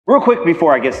Real quick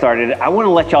before I get started, I want to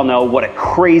let y'all know what a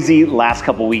crazy last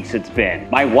couple weeks it's been.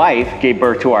 My wife gave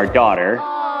birth to our daughter.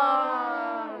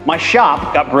 My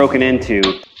shop got broken into.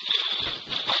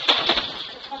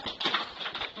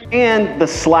 And the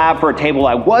slab for a table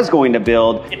I was going to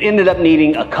build, it ended up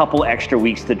needing a couple extra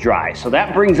weeks to dry. So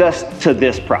that brings us to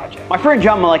this project. My friend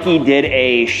John Malecki did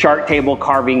a shark table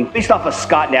carving based off a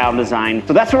Scott Down design.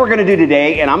 So that's what we're gonna do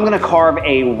today, and I'm gonna carve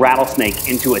a rattlesnake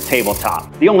into a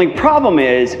tabletop. The only problem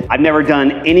is I've never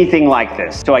done anything like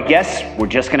this. So I guess we're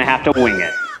just gonna have to wing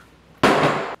it.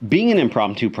 Being an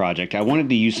impromptu project, I wanted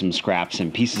to use some scraps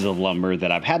and pieces of lumber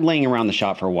that I've had laying around the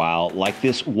shop for a while, like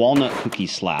this walnut cookie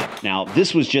slab. Now,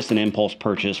 this was just an impulse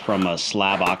purchase from a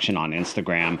slab auction on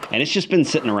Instagram, and it's just been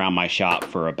sitting around my shop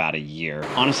for about a year.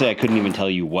 Honestly, I couldn't even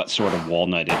tell you what sort of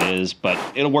walnut it is, but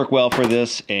it'll work well for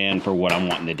this and for what I'm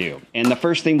wanting to do. And the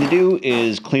first thing to do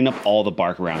is clean up all the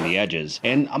bark around the edges.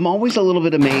 And I'm always a little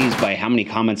bit amazed by how many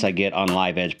comments I get on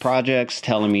live edge projects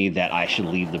telling me that I should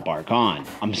leave the bark on.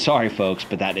 I'm sorry, folks,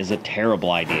 but that is a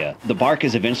terrible idea. The bark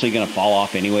is eventually going to fall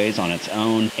off anyways on its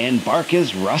own, and bark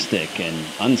is rustic and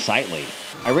unsightly.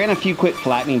 I ran a few quick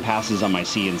flattening passes on my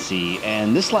CNC,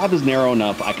 and this slab is narrow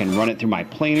enough I can run it through my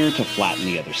planer to flatten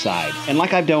the other side. And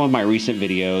like I've done with my recent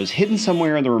videos, hidden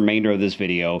somewhere in the remainder of this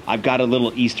video, I've got a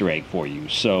little Easter egg for you.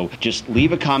 So just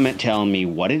leave a comment telling me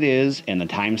what it is and the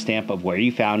timestamp of where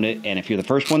you found it, and if you're the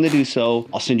first one to do so,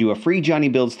 I'll send you a free Jonny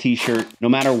Builds t-shirt no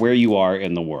matter where you are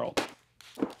in the world.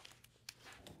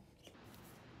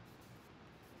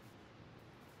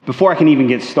 Before I can even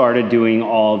get started doing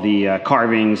all the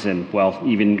carvings and, well,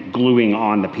 even gluing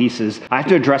on the pieces, I have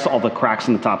to address all the cracks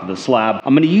in the top of the slab.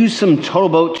 I'm going to use some Total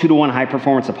Boat 2-to-1 high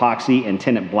performance epoxy and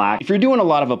tint it black. If you're doing a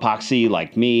lot of epoxy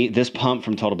like me, this pump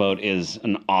from Total Boat is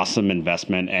an awesome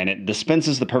investment, and it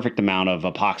dispenses the perfect amount of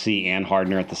epoxy and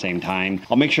hardener at the same time.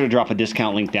 I'll make sure to drop a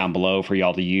discount link down below for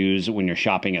y'all to use when you're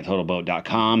shopping at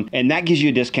totalboat.com, and that gives you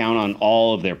a discount on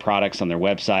all of their products on their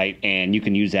website, and you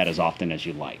can use that as often as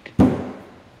you like.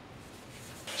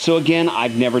 So again,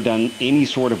 I've never done any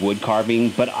sort of wood carving,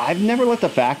 but I've never let the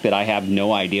fact that I have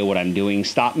no idea what I'm doing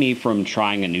stop me from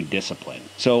trying a new discipline.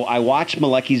 So I watched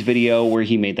Malecki's video where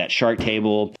he made that shark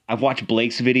table. I've watched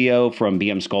Blake's video from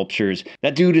BM Sculptures.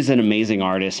 That dude is an amazing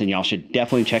artist, and y'all should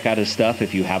definitely check out his stuff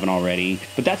if you haven't already.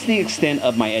 But that's the extent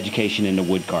of my education into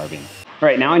wood carving. All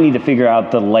right, now I need to figure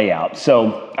out the layout.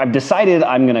 So I've decided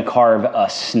I'm gonna carve a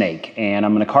snake, and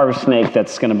I'm gonna carve a snake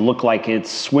that's gonna look like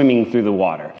it's swimming through the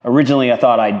water. Originally, I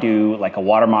thought I'd do like a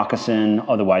water moccasin,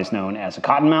 otherwise known as a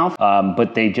cottonmouth,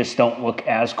 but they just don't look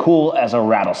as cool as a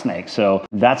rattlesnake. So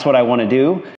that's what I wanna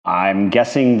do. I'm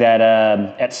guessing that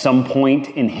at some point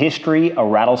in history, a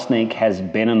rattlesnake has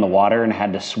been in the water and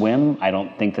had to swim. I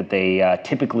don't think that they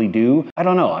typically do. I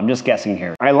don't know, I'm just guessing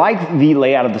here. I like the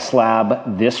layout of the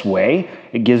slab this way.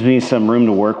 It gives me some room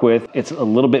to work with. It's a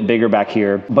little bit bigger back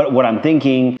here, but what I'm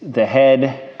thinking, the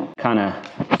head kind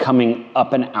of coming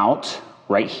up and out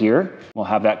right here. We'll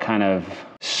have that kind of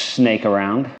snake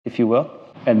around, if you will.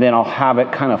 And then I'll have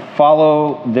it kind of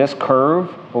follow this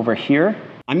curve over here.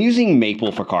 I'm using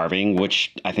maple for carving,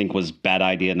 which I think was bad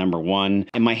idea number one.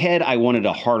 In my head, I wanted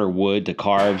a harder wood to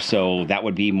carve, so that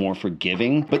would be more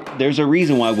forgiving. But there's a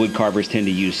reason why wood carvers tend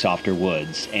to use softer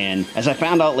woods. And as I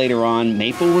found out later on,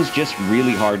 maple was just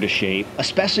really hard to shape,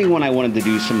 especially when I wanted to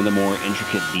do some of the more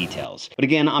intricate details. But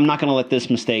again, I'm not gonna let this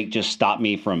mistake just stop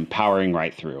me from powering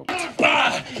right through.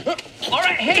 All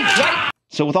right, hey, Johnny.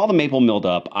 So with all the maple milled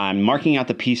up, I'm marking out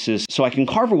the pieces so I can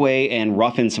carve away and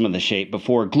rough in some of the shape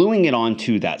before gluing it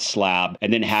onto that slab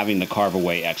and then having to carve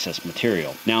away excess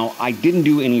material. Now, I didn't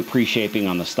do any pre-shaping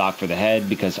on the stock for the head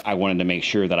because I wanted to make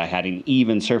sure that I had an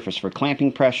even surface for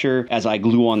clamping pressure as I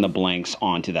glue on the blanks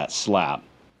onto that slab.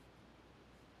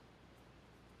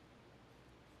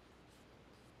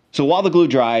 So while the glue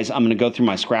dries, I'm going to go through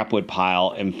my scrap wood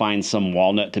pile and find some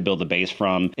walnut to build the base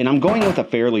from. And I'm going with a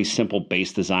fairly simple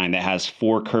base design that has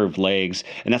 4 curved legs,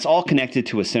 and that's all connected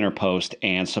to a center post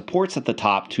and supports at the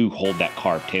top to hold that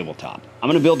carved tabletop. I'm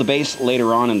going to build the base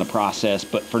later on in the process,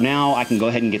 but for now I can go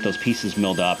ahead and get those pieces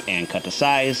milled up and cut to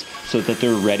size so that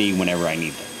they're ready whenever I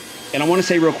need them. And I want to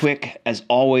say real quick, as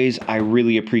always, I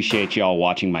really appreciate y'all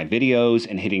watching my videos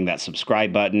and hitting that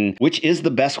subscribe button, which is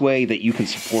the best way that you can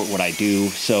support what I do.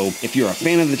 So if you're a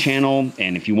fan of the channel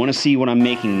and if you want to see what I'm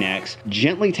making next,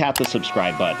 gently tap the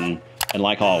subscribe button. And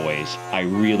like always, I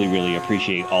really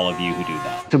appreciate all of you who do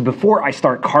that. So before I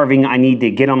start carving, I need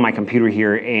to get on my computer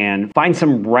here and find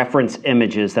some reference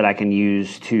images that I can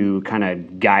use to kind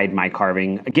of guide my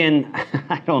carving. Again,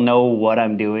 I don't know what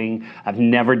I'm doing. I've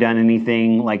never done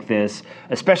anything like this,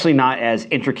 especially not as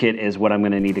intricate as what I'm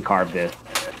gonna need to carve this.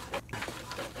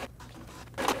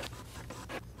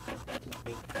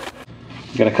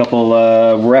 Got a couple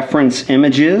reference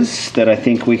images that I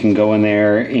think we can go in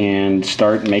there and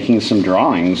start making some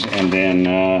drawings, and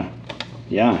then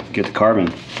yeah, get to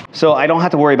carbon. So I don't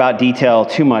have to worry about detail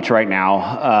too much right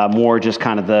now, more just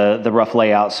kind of the rough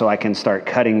layout so I can start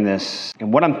cutting this.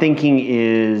 And what I'm thinking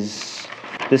is,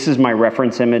 this is my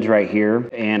reference image right here,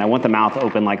 and I want the mouth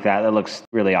open like that. That looks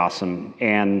really awesome.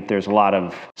 And there's a lot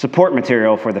of support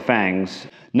material for the fangs.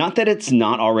 Not that it's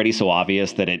not already so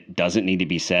obvious that it doesn't need to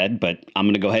be said, but I'm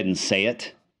gonna go ahead and say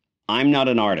it. I'm not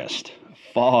an artist,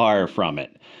 far from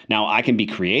it. Now, I can be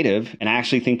creative, and I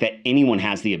actually think that anyone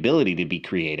has the ability to be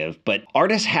creative, but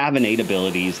artists have innate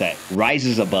abilities that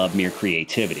rises above mere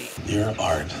creativity. Your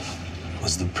art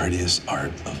was the prettiest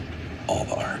art of all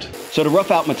the art. So to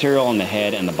rough out material on the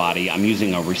head and the body, I'm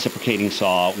using a reciprocating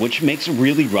saw, which makes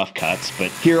really rough cuts,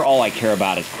 but here all I care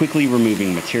about is quickly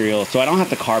removing material so I don't have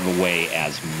to carve away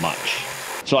as much.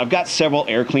 So I've got several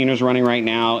air cleaners running right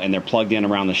now, and they're plugged in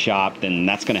around the shop, and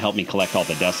that's gonna help me collect all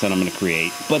the dust that I'm gonna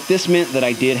create. But this meant that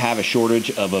I did have a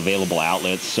shortage of available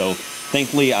outlets, so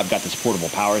thankfully I've got this portable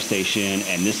power station,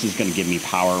 and this is gonna give me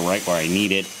power right where I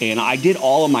need it. And I did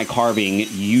all of my carving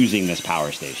using this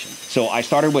power station. So I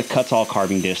started with Cuts-All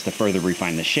carving discs to further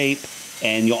refine the shape.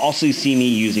 And you'll also see me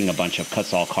using a bunch of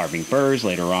Cuts-All carving burrs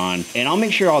later on. And I'll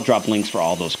make sure I'll drop links for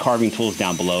all those carving tools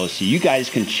down below so you guys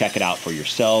can check it out for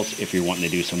yourselves if you're wanting to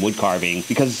do some wood carving.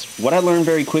 Because what I learned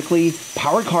very quickly,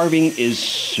 power carving is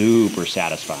super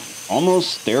satisfying,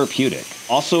 almost therapeutic.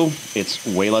 Also, it's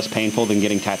way less painful than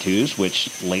getting tattoos,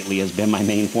 which lately has been my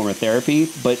main form of therapy,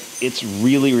 but it's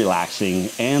really relaxing,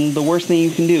 and the worst thing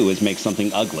you can do is make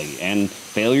something ugly, and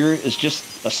failure is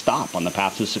just a stop on the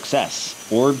path to success.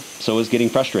 Or so is getting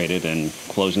frustrated and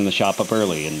closing the shop up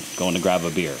early and going to grab a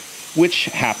beer, which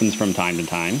happens from time to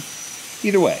time.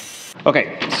 Either way.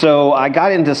 Okay, so I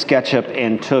got into SketchUp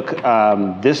and took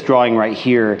this drawing right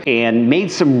here and made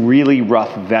some really rough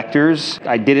vectors.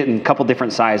 I did it in a couple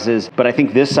different sizes, but I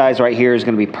think this size right here is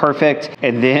gonna be perfect.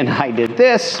 And then I did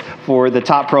this for the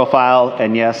top profile,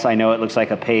 and yes, I know it looks like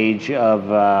a page of...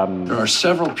 There are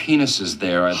several penises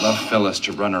there I'd love Phyllis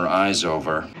to run her eyes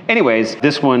over. Anyways,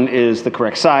 this one is the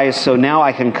correct size, so now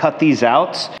I can cut these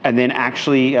out and then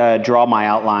actually draw my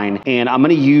outline. And I'm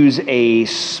gonna use a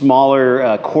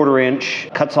smaller 1/4 inch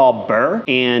Cuts-All burr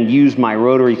and use my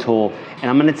rotary tool,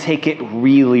 and I'm gonna take it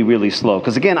really, really slow.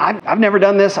 Because again, I've never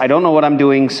done this, I don't know what I'm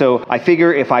doing, so I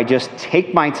figure if I just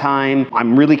take my time,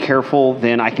 I'm really careful,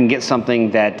 then I can get something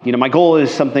that, you know, my goal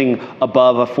is something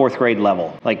above a 4th grade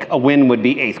level. Like a win would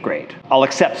be 8th grade. I'll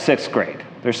accept 6th grade.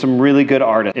 There's some really good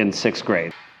art in 6th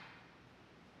grade.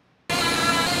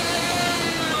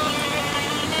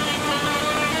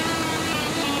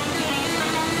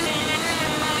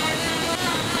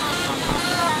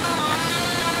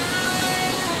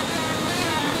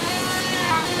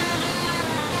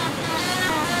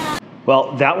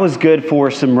 Well, that was good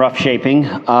for some rough shaping.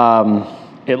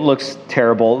 It looks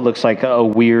terrible. It looks like a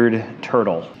weird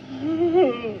turtle.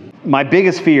 My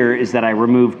biggest fear is that I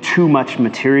remove too much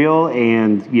material,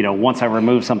 and you know, once I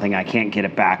remove something, I can't get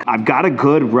it back. I've got a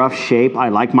good rough shape. I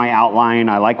like my outline.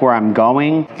 I like where I'm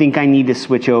going. I think I need to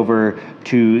switch over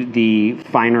to the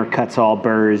finer Cuts-All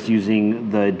burrs using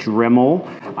the Dremel.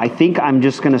 I think I'm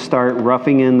just gonna start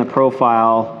roughing in the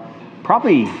profile,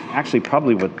 probably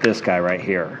with this guy right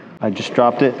here. I just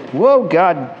dropped it. Whoa,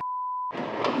 God.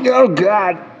 Oh,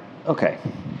 God. Okay.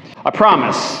 I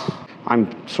promise I'm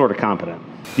sort of competent.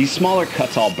 These smaller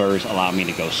Cuts-All burrs allow me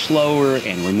to go slower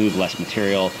and remove less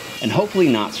material and hopefully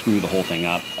not screw the whole thing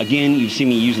up. Again, you see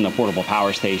me using the portable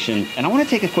power station, and I want to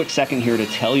take a quick second here to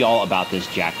tell y'all about this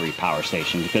Jackery power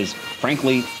station because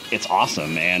frankly, it's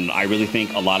awesome, and I really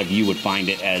think a lot of you would find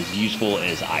it as useful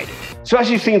as I do. So as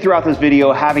you've seen throughout this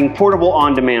video, having portable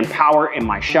on-demand power in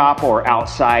my shop or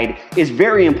outside is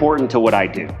very important to what I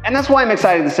do. And that's why I'm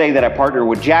excited to say that I partner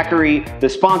with Jackery, the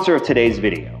sponsor of today's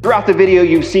video. Throughout the video,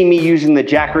 you've seen me using the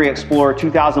Jackery Explorer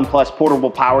 2000 Plus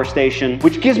portable power station,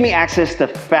 which gives me access to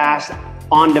fast,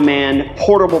 on-demand,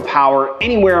 portable power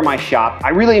anywhere in my shop.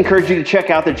 I really encourage you to check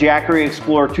out the Jackery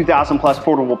Explorer 2000 Plus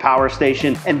portable power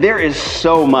station, and there is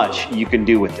so much you can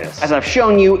do with this. As I've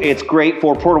shown you, it's great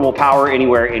for portable power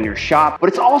anywhere in your shop, but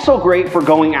it's also great for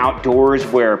going outdoors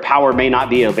where power may not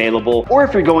be available, or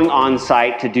if you're going on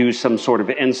site to do some sort of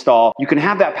install, you can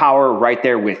have that power right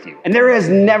there with you. And there has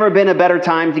never been a better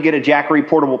time to get a Jackery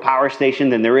portable power station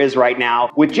than there is right now,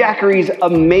 with Jackery's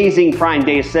amazing Prime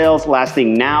Day sales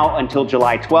lasting now until July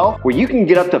July 12th, where you can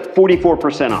get up to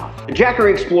 44% off. The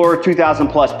Jackery Explorer 2000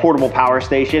 Plus portable power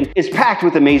station is packed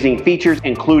with amazing features,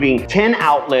 including 10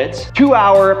 outlets,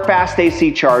 2-hour fast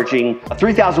AC charging, a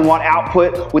 3,000 watt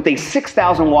output with a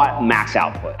 6,000 watt max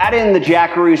output. Add in the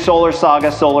Jackery Solar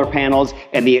Saga solar panels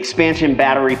and the expansion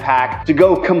battery pack to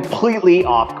go completely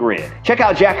off-grid. Check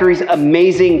out Jackery's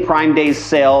amazing Prime Days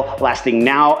sale lasting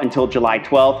now until July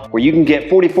 12th, where you can get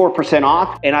 44%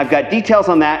 off, and I've got details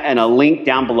on that and a link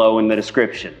down below in the description.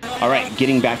 All right,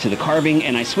 getting back to the carving,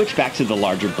 and I switched back to the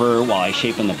larger burr while I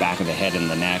shape on the back of the head and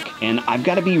the neck, and I've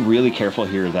got to be really careful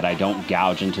here that I don't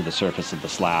gouge into the surface of the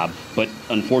slab, but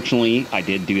unfortunately I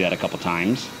did do that a couple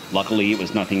times. Luckily, it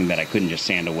was nothing that I couldn't just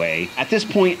sand away. At this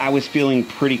point, I was feeling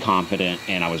pretty confident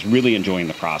and I was really enjoying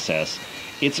the process.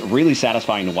 It's really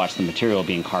satisfying to watch the material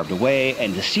being carved away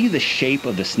and to see the shape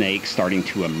of the snake starting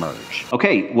to emerge.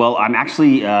 Okay, well, I'm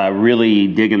actually really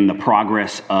digging the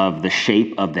progress of the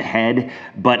shape of the head,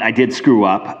 but I did screw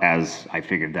up, as I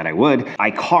figured that I would.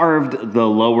 I carved the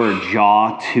lower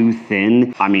jaw too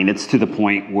thin. I mean, it's to the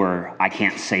point where I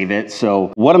can't save it.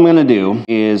 So what I'm gonna do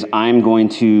is I'm going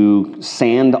to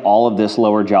sand all of this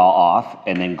lower jaw off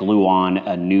and then glue on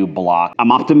a new block.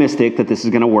 I'm optimistic that this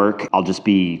is gonna work. I'll just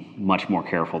be much more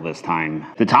careful this time.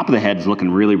 The top of the head is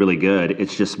looking really, really good.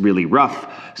 It's just really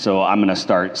rough. So I'm gonna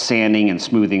start sanding and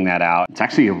smoothing that out. It's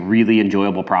actually a really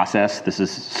enjoyable process. This is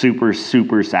super,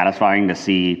 super satisfying to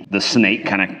see the snake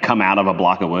kind of come out of a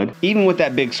block of wood. Even with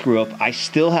that big screw up, I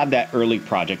still have that early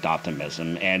project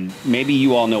optimism. And maybe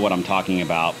you all know what I'm talking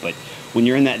about, but when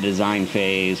you're in that design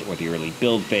phase or the early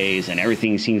build phase and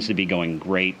everything seems to be going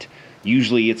great,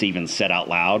 usually it's even said out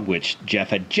loud, which Jeff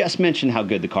had just mentioned how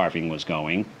good the carving was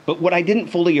going. But what I didn't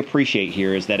fully appreciate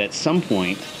here is that at some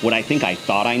point, what I think I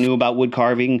thought I knew about wood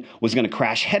carving was going to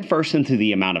crash headfirst into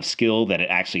the amount of skill that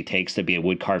it actually takes to be a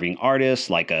wood carving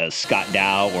artist like a Scott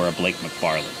Dow or a Blake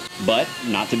McFarland. But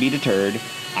not to be deterred,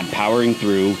 I'm powering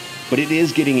through, but it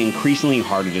is getting increasingly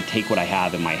harder to take what I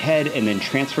have in my head and then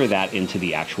transfer that into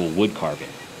the actual wood carving.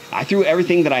 I threw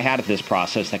everything that I had at this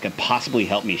process that could possibly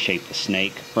help me shape the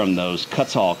snake, from those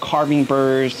Cuts-All carving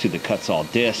burrs to the Cuts-All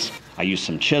discs. I used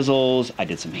some chisels, I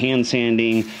did some hand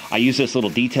sanding, I used this little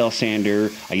detail sander,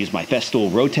 I used my Festool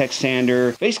Rotex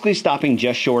sander, basically stopping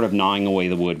just short of gnawing away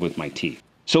the wood with my teeth.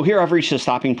 So here I've reached a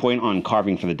stopping point on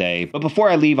carving for the day, but before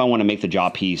I leave I want to make the jaw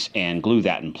piece and glue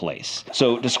that in place.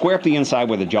 So to square up the inside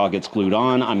where the jaw gets glued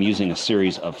on, I'm using a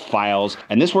series of files,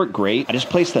 and this worked great. I just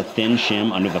placed a thin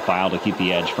shim under the file to keep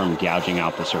the edge from gouging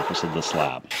out the surface of the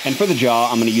slab. And for the jaw,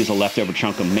 I'm going to use a leftover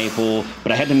chunk of maple,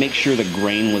 but I had to make sure the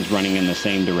grain was running in the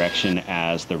same direction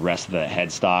as the rest of the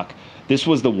headstock. This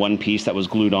was the one piece that was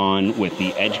glued on with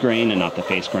the edge grain and not the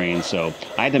face grain, so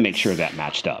I had to make sure that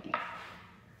matched up.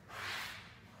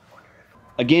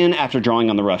 Again, after drawing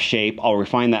on the rough shape, I'll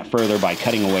refine that further by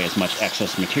cutting away as much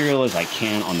excess material as I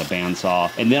can on the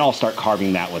bandsaw, and then I'll start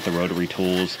carving that with the rotary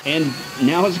tools. And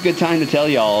now is a good time to tell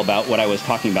y'all about what I was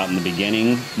talking about in the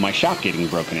beginning, my shop getting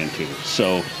broken into.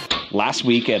 So last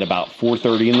week at about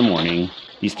 4:30 in the morning,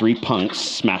 these three punks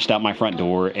smashed out my front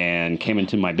door and came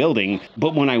into my building.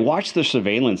 But when I watched the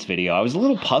surveillance video, I was a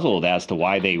little puzzled as to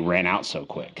why they ran out so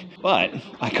quick. But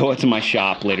I go out to my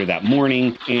shop later that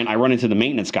morning and I run into the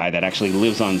maintenance guy that actually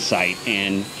lives on site,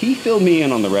 and he filled me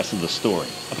in on the rest of the story.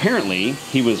 Apparently,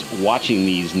 he was watching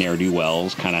these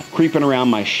ne'er-do-wells kind of creeping around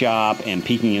my shop and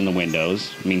peeking in the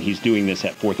windows. I mean, he's doing this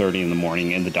at 4:30 in the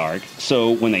morning in the dark.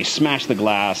 So when they smashed the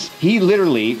glass, he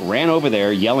literally ran over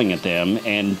there yelling at them,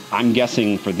 and I'm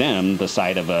guessing for them, the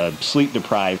sight of a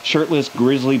sleep-deprived, shirtless,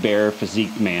 grizzly bear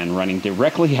physique man running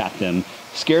directly at them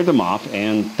scared them off,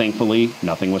 and thankfully,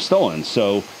 nothing was stolen.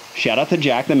 So shout out to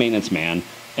Jack, the maintenance man,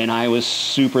 and I was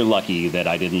super lucky that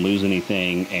I didn't lose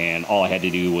anything, and all I had to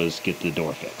do was get the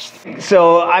door fixed.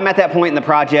 So I'm at that point in the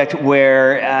project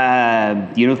where,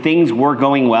 things were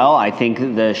going well. I think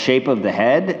the shape of the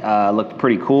head looked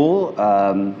pretty cool.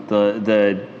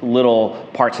 The little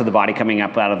parts of the body coming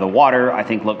up out of the water, I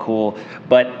think, look cool.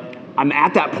 But I'm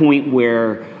at that point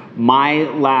where my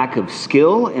lack of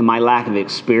skill and my lack of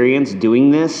experience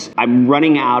doing this, I'm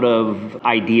running out of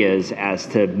ideas as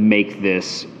to make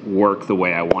this work the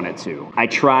way I want it to. I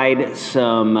tried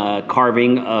some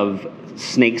carving of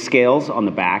snake scales on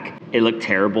the back. It looked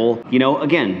terrible.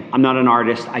 Again, I'm not an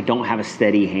artist. I don't have a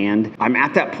steady hand. I'm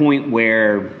at that point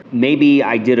where maybe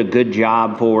I did a good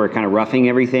job for kind of roughing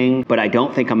everything, but I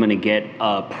don't think I'm gonna get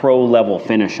a pro level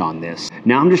finish on this.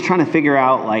 Now I'm just trying to figure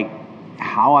out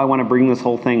how I want to bring this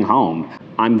whole thing home.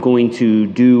 I'm going to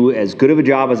do as good of a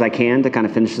job as I can to kind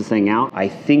of finish this thing out. I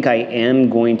think I am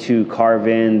going to carve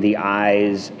in the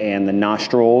eyes and the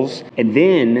nostrils. And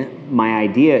then my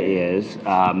idea is,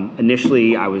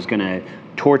 initially I was gonna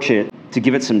torch it to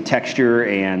give it some texture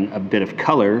and a bit of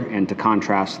color and to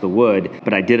contrast the wood,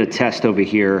 but I did a test over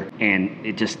here and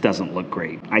it just doesn't look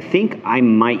great. I think I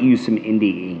might use some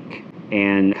indie ink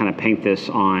and kind of paint this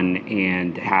on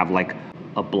and have like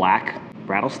a black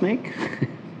rattlesnake.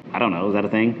 I don't know, is that a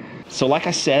thing? So like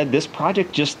I said, this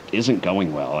project just isn't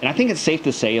going well. And I think it's safe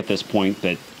to say at this point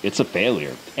that it's a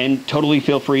failure. And totally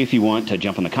feel free if you want to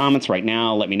jump in the comments right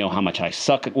now, let me know how much I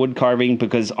suck at wood carving,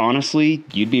 because honestly,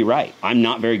 you'd be right. I'm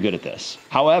not very good at this.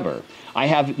 However, I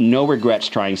have no regrets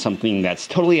trying something that's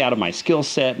totally out of my skill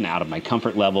set and out of my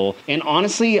comfort level. And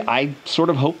honestly, I sort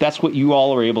of hope that's what you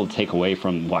all are able to take away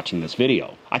from watching this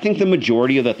video. I think the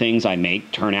majority of the things I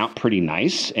make turn out pretty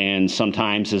nice, and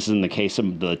sometimes, as in the case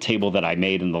of the table that I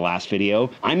made in the last video,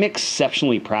 I'm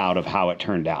exceptionally proud of how it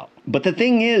turned out. But the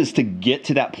thing is, to get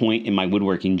to that point in my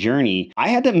woodworking journey, I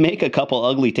had to make a couple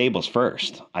ugly tables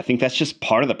first. I think that's just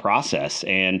part of the process,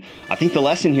 and I think the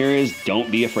lesson here is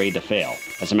don't be afraid to fail.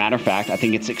 As a matter of fact, I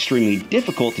think it's extremely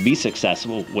difficult to be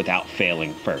successful without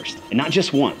failing first. And not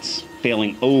just once,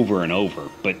 failing over and over,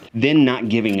 but then not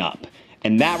giving up.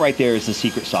 And that right there is the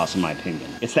secret sauce in my opinion.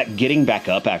 It's that getting back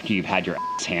up after you've had your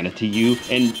ass handed to you.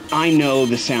 And I know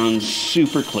this sounds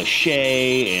super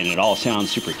cliche and it all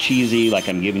sounds super cheesy, like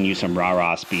I'm giving you some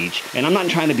rah-rah speech. And I'm not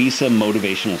trying to be some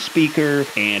motivational speaker.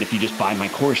 And if you just buy my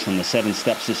course on the 7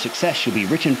 steps to success, you'll be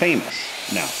rich and famous.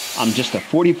 No, I'm just a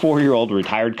 44-year-old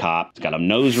retired cop. It's got a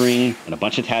nose ring and a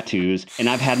bunch of tattoos, and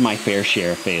I've had my fair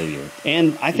share of failure.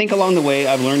 And I think along the way,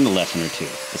 I've learned a lesson or two.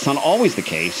 It's not always the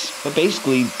case, but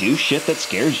basically do shit that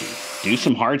scares you. Do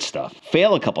some hard stuff.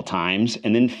 Fail a couple times,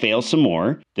 and then fail some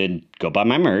more. Then go buy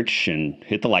my merch and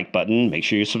hit the like button. Make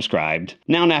sure you're subscribed.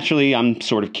 Now, naturally, I'm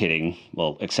sort of kidding.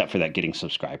 Well, except for that getting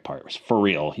subscribed part. For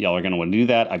real, y'all are going to want to do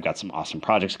that. I've got some awesome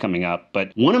projects coming up.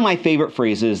 But one of my favorite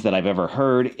phrases that I've ever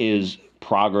heard is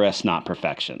progress, not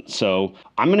perfection. So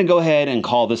I'm going to go ahead and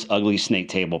call this ugly snake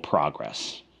table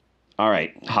progress. All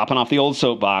right, hopping off the old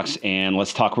soapbox, and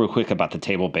let's talk real quick about the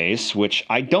table base, which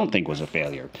I don't think was a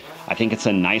failure. I think it's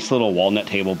a nice little walnut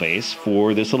table base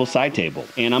for this little side table.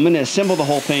 And I'm going to assemble the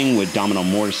whole thing with domino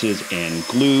mortises and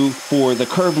glue. For the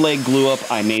curved leg glue up,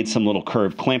 I made some little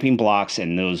curved clamping blocks,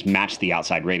 and those match the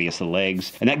outside radius of the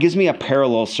legs. And that gives me a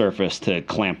parallel surface to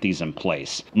clamp these in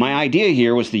place. My idea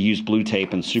here was to use blue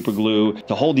tape and super glue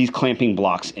to hold these clamping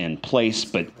blocks in place,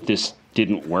 but this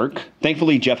didn't work.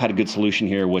 Thankfully, Jeff had a good solution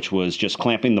here, which was just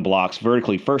clamping the blocks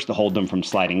vertically first to hold them from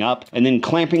sliding up, and then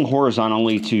clamping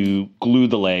horizontally to glue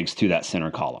the legs to that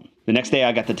center column. The next day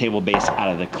I got the table base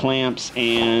out of the clamps,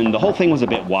 and the whole thing was a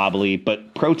bit wobbly,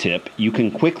 but pro tip, you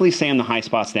can quickly sand the high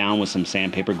spots down with some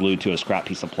sandpaper glued to a scrap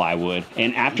piece of plywood,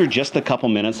 and after just a couple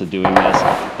minutes of doing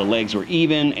this, the legs were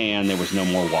even and there was no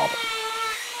more wobble.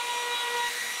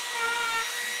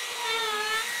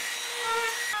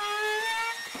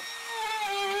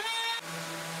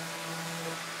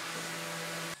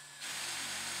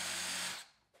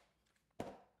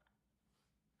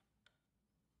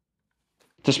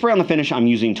 To spray on the finish, I'm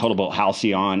using Total Boat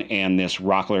Halcyon and this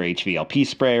Rockler HVLP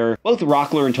sprayer. Both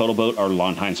Rockler and Total Boat are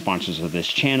longtime sponsors of this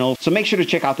channel, so make sure to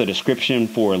check out the description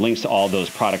for links to all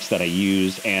those products that I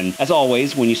use. And as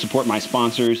always, when you support my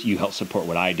sponsors, you help support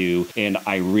what I do, and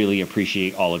I really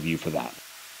appreciate all of you for that.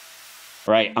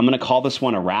 All right, I'm gonna call this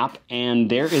one a wrap, and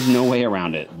there is no way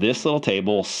around it. This little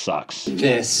table sucks.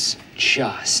 This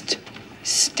just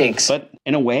stinks. But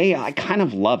in a way, I kind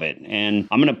of love it, and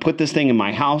I'm gonna put this thing in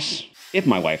my house. If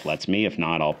my wife lets me. If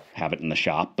not, I'll have it in the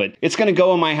shop. But it's going to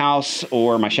go in my house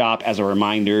or my shop as a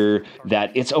reminder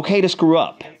that it's okay to screw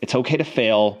up. It's okay to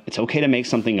fail. It's okay to make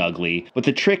something ugly. But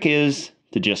the trick is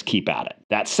to just keep at it.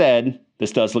 That said,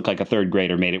 this does look like a third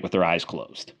grader made it with their eyes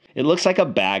closed. It looks like a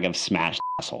bag of smashed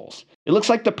assholes. It looks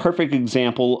like the perfect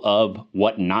example of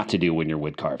what not to do when you're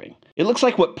wood carving. It looks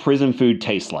like what prison food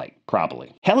tastes like,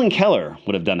 probably. Helen Keller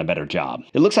would have done a better job.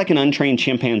 It looks like an untrained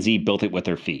chimpanzee built it with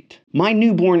her feet. My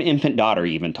newborn infant daughter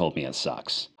even told me it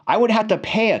sucks. I would have to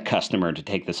pay a customer to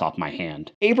take this off my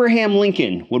hand. Abraham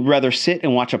Lincoln would rather sit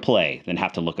and watch a play than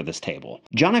have to look at this table.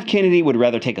 John F. Kennedy would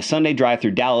rather take a Sunday drive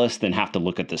through Dallas than have to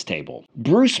look at this table.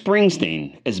 Bruce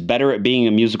Springsteen is better at being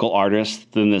a musical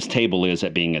artist than this table is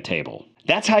at being a table.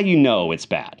 That's how you know it's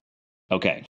bad.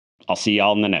 Okay, I'll see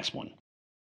y'all in the next one.